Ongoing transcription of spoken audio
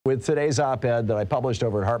with today's op-ed that I published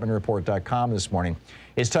over at HartmannReport.com this morning.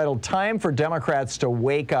 It's titled, "Time for Democrats to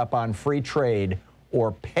Wake Up on Free Trade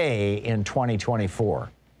or Pay in 2024.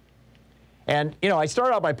 And, you know, I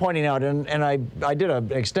started out by pointing out, and I did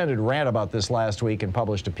an extended rant about this last week and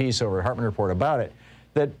published a piece over at Hartmann Report about it,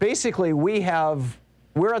 that basically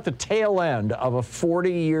we're at the tail end of a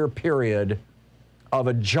 40-year period of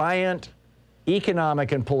a giant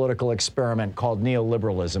economic and political experiment called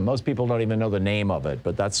neoliberalism. Most people don't even know the name of it,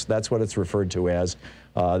 but that's what it's referred to as.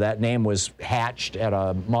 That name was hatched at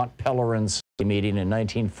a Mont Pelerin meeting in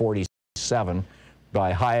 1947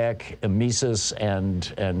 by Hayek, Mises, and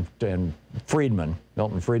Friedman,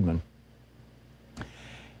 Milton Friedman.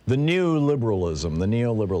 The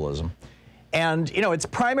neoliberalism. And, you know, its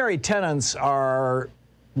primary tenets are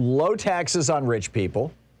low taxes on rich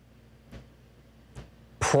people,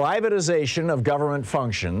 privatization of government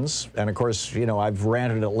functions, and of course, you know, I've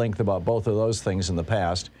ranted at length about both of those things in the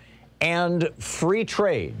past, and free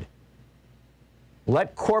trade.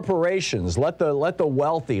 Let corporations, let the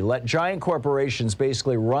wealthy, let giant corporations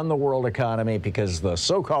basically run the world economy, because the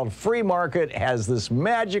so-called free market has this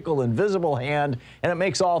magical invisible hand and it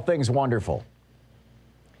makes all things wonderful.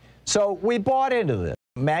 So we bought into this.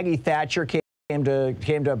 Maggie Thatcher came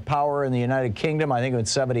to power in the United Kingdom, I think it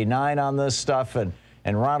was 79 on this stuff, and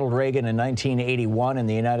Ronald Reagan in 1981 in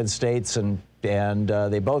the United States, and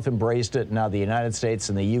they both embraced it. Now the United States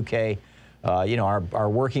and the UK, you know, our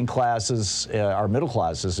working classes, our middle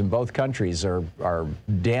classes in both countries are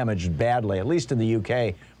damaged badly. At least in the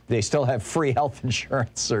UK, they still have free health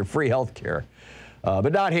insurance or free health care,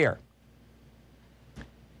 but not here.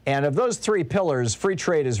 And of those three pillars, free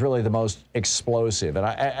trade is really the most explosive.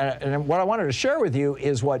 And what I wanted to share with you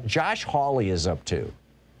is what Josh Hawley is up to.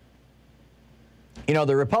 You know,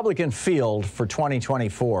 the Republican field for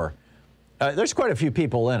 2024, there's quite a few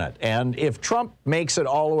people in it. And if Trump makes it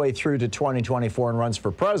all the way through to 2024 and runs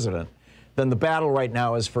for president, then the battle right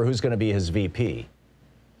now is for who's going to be his VP.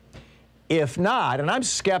 If not, and I'm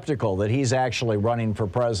skeptical that he's actually running for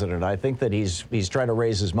president, I think that he's trying to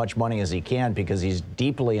raise as much money as he can because he's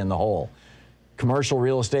deeply in the hole. Commercial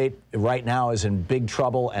real estate right now is in big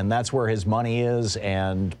trouble, and that's where his money is,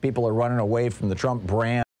 and people are running away from the Trump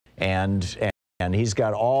brand, and he's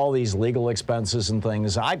got all these legal expenses and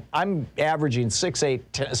things. I'm averaging 6,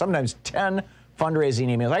 8, 10, sometimes 10 fundraising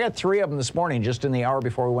emails. I got 3 of them this morning just in the hour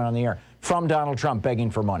before we went on the air from Donald Trump begging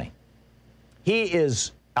for money. He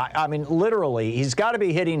is, I mean, literally, he's got to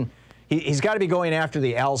be going after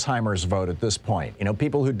the Alzheimer's vote at this point. You know,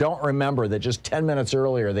 people who don't remember that just 10 minutes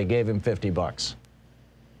earlier they gave him 50 bucks.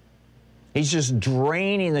 He's just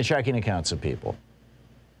draining the checking accounts of people.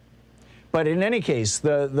 But in any case,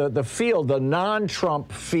 the field, the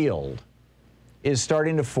non-Trump field, is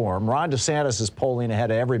starting to form. Ron DeSantis is polling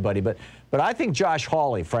ahead of everybody, but I think Josh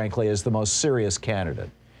Hawley, frankly, is the most serious candidate.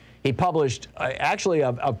 He published actually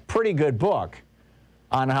a pretty good book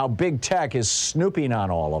on how big tech is snooping on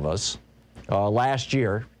all of us. Last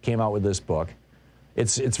year, came out with this book.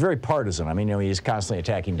 It's very partisan. I mean, you know, he's constantly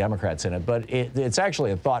attacking Democrats in it, but it's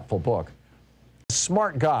actually a thoughtful book. A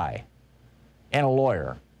smart guy and a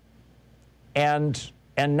lawyer. And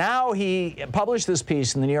now he published this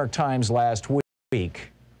piece in the New York Times last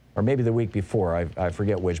week, or maybe the week before, I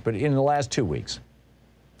forget which, but in the last 2 weeks.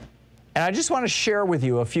 And I just want to share with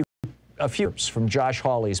you a few from Josh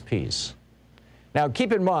Hawley's piece. Now,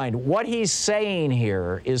 keep in mind, what he's saying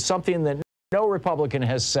here is something that no Republican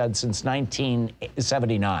has said since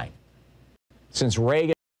 1979. Since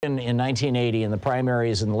Reagan in 1980 in the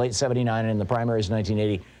primaries in the late 79 and in the primaries in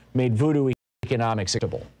 1980 made voodoo economics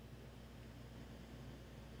acceptable.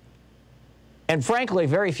 And frankly,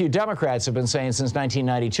 very few Democrats have been saying since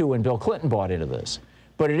 1992 when Bill Clinton bought into this.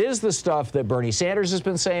 But it is the stuff that Bernie Sanders has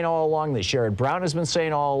been saying all along, that Sherrod Brown has been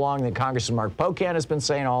saying all along, that Congressman Mark Pocan has been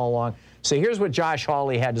saying all along. So here's what Josh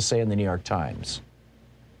Hawley had to say in the New York Times.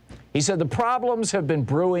 He said, the problems have been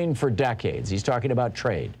brewing for decades. He's talking about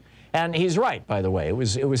trade. And he's right, by the way. It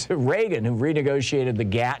was Reagan who renegotiated the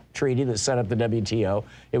GATT treaty that set up the WTO.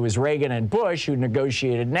 It was Reagan and Bush who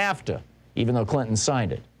negotiated NAFTA, even though Clinton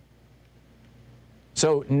signed it.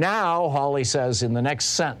 So now, Hawley says in the next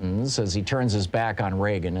sentence, as he turns his back on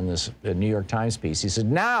Reagan in this New York Times piece, he said,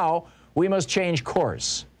 now we must change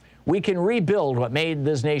course. We can rebuild what made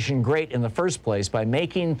this nation great in the first place by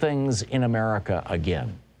making things in America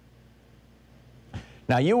again.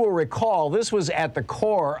 Now, you will recall this was at the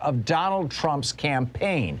core of Donald Trump's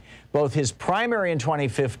campaign, both his primary in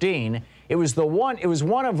 2015. It was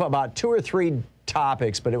one of about 2 or 3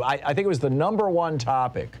 topics, but I think it was the #1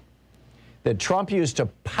 topic that Trump used to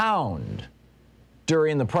pound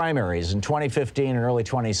during the primaries in 2015 and early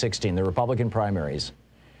 2016, the Republican primaries.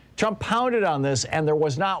 Trump pounded on this, and there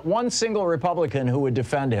was not one single Republican who would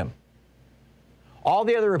defend him. All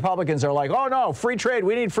the other Republicans are like, oh, no, free trade.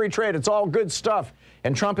 We need free trade. It's all good stuff.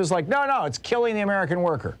 And Trump is like, no, no, it's killing the American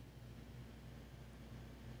worker.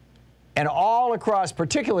 And all across,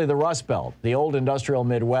 particularly the Rust Belt, the old industrial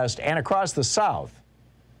Midwest, and across the South,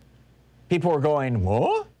 people were going,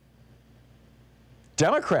 what?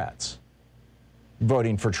 Democrats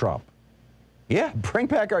voting for Trump. Yeah, bring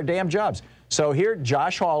back our damn jobs. So here,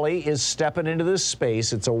 Josh Hawley is stepping into this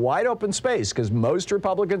space. It's a wide open space because most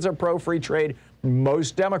Republicans are pro-free trade.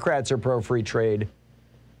 Most Democrats are pro-free trade.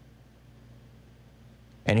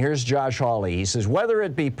 And here's Josh Hawley. He says, whether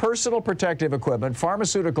it be personal protective equipment,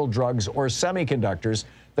 pharmaceutical drugs, or semiconductors,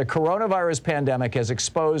 the coronavirus pandemic has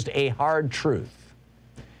exposed a hard truth.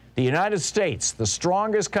 The United States, the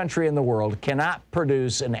strongest country in the world, cannot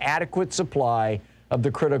produce an adequate supply of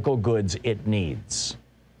the critical goods it needs.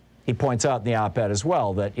 He points out in the op-ed as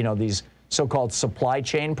well that, you know, these so-called supply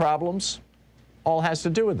chain problems all has to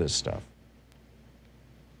do with this stuff.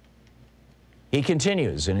 He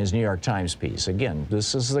continues in his New York Times piece. Again,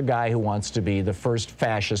 this is the guy who wants to be the first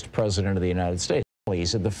fascist president of the United States. He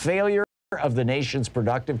said the failure of the nation's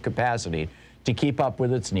productive capacity to keep up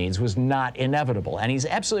with its needs was not inevitable. And he's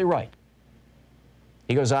absolutely right.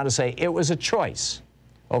 He goes on to say it was a choice.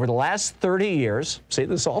 Over the last 30 years, see,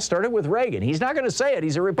 this all started with Reagan. He's not going to say it.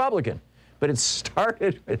 He's a Republican. But it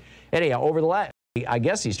started with, anyhow, over the last, I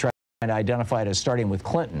guess he's trying to identify it as starting with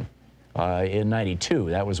Clinton. In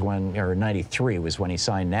 92, that was when, or 93 was when he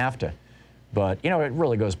signed NAFTA. But, you know, it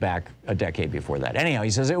really goes back a decade before that. Anyhow, he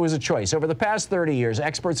says it was a choice. Over the past 30 years,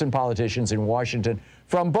 experts and politicians in Washington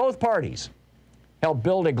from both parties helped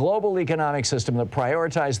build a global economic system that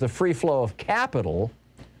prioritized the free flow of capital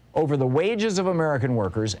over the wages of American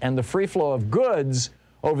workers and the free flow of goods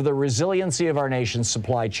over the resiliency of our nation's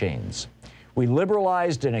supply chains. We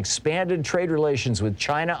liberalized and expanded trade relations with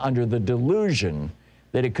China under the delusion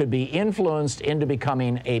that it could be influenced into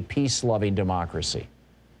becoming a peace-loving democracy.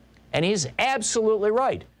 And he's absolutely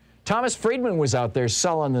right. Thomas Friedman was out there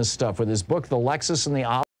selling this stuff with his book, The Lexus and the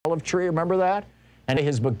Olive Tree, remember that? And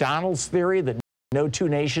his McDonald's theory that no two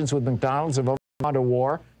nations with McDonald's have ever gone to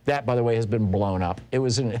war. That, by the way, has been blown up. It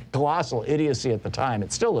was a colossal idiocy at the time.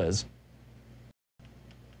 It still is.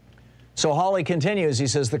 So Hawley continues, he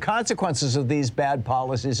says, the consequences of these bad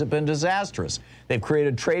policies have been disastrous. They've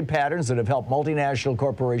created trade patterns that have helped multinational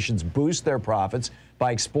corporations boost their profits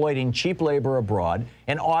by exploiting cheap labor abroad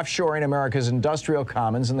and offshoring America's industrial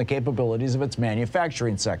commons and the capabilities of its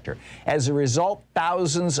manufacturing sector. As a result,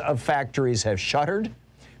 thousands of factories have shuttered,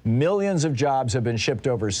 millions of jobs have been shipped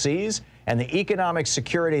overseas, and the economic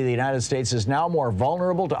security of the United States is now more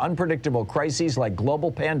vulnerable to unpredictable crises like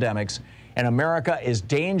global pandemics, and America is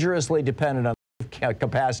dangerously dependent on the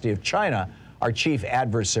capacity of China, our chief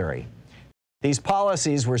adversary. These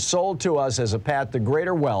policies were sold to us as a path to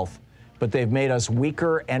greater wealth, but they've made us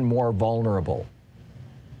weaker and more vulnerable.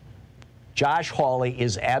 Josh Hawley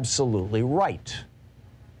is absolutely right.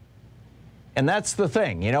 And that's the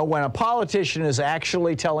thing, you know, when a politician is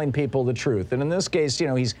actually telling people the truth, and in this case, you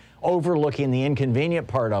know, he's overlooking the inconvenient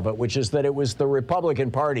part of it, which is that it was the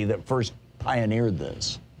Republican Party that first pioneered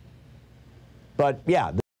this. But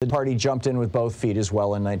yeah, the party jumped in with both feet as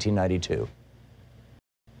well in 1992.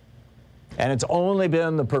 And it's only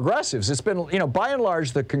been the progressives. It's been, you know, by and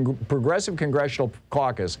large, the Progressive Congressional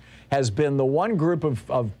Caucus has been the one group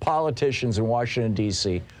of politicians in Washington,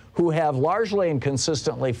 D.C. who have largely and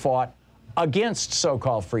consistently fought against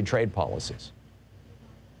so-called free trade policies.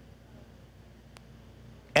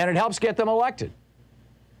 And it helps get them elected.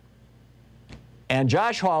 And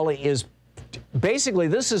Josh Hawley is basically,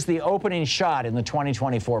 this is the opening shot in the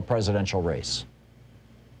 2024 presidential race.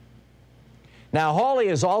 Now, Hawley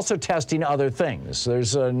is also testing other things.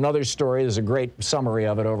 There's another story, there's a great summary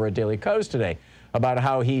of it over at Daily Kos today about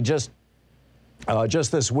how he just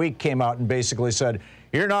this week came out and basically said,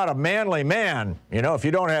 you're not a manly man, you know, if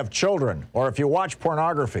you don't have children or if you watch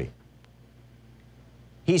pornography.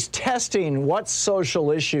 He's testing what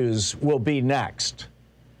social issues will be next.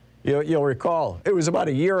 You'll recall, it was about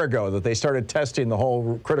a year ago that they started testing the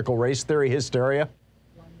whole critical race theory hysteria.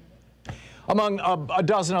 Among a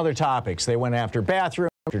dozen other topics, they went after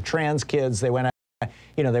bathrooms, after trans kids, they went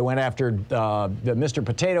after Mr.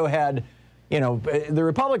 Potato Head. You know, the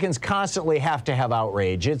Republicans constantly have to have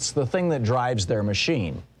outrage. It's the thing that drives their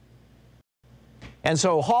machine. And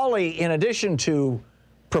so Hawley, in addition to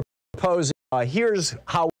proposing, here's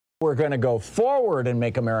how we're going to go forward and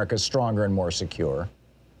make America stronger and more secure,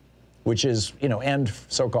 which is, you know, end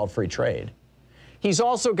so-called free trade. He's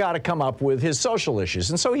also got to come up with his social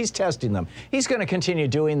issues, and so he's testing them. He's going to continue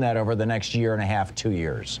doing that over the next year and a half, 2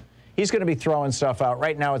 years. he's going to be throwing stuff out.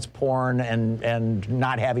 Right now it's porn and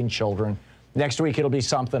not having children. Next week it'll be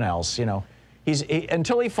something else, you know.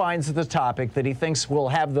 Until he finds the topic that he thinks will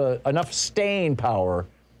have enough staying power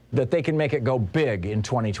that they can make it go big in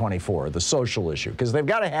 2024, the social issue. Because they've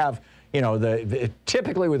got to have, you know,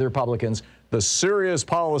 typically with Republicans, the serious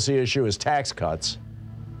policy issue is tax cuts,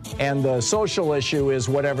 and the social issue is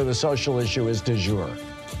whatever the social issue is du jour.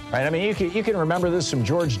 Right? I mean, you can remember this from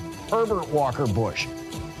George Herbert Walker Bush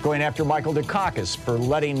going after Michael Dukakis for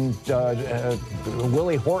letting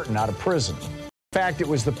Willie Horton out of prison. In fact, it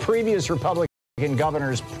was the previous Republican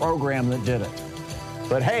governor's program that did it.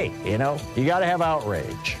 But hey, you know, you got to have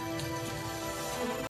outrage.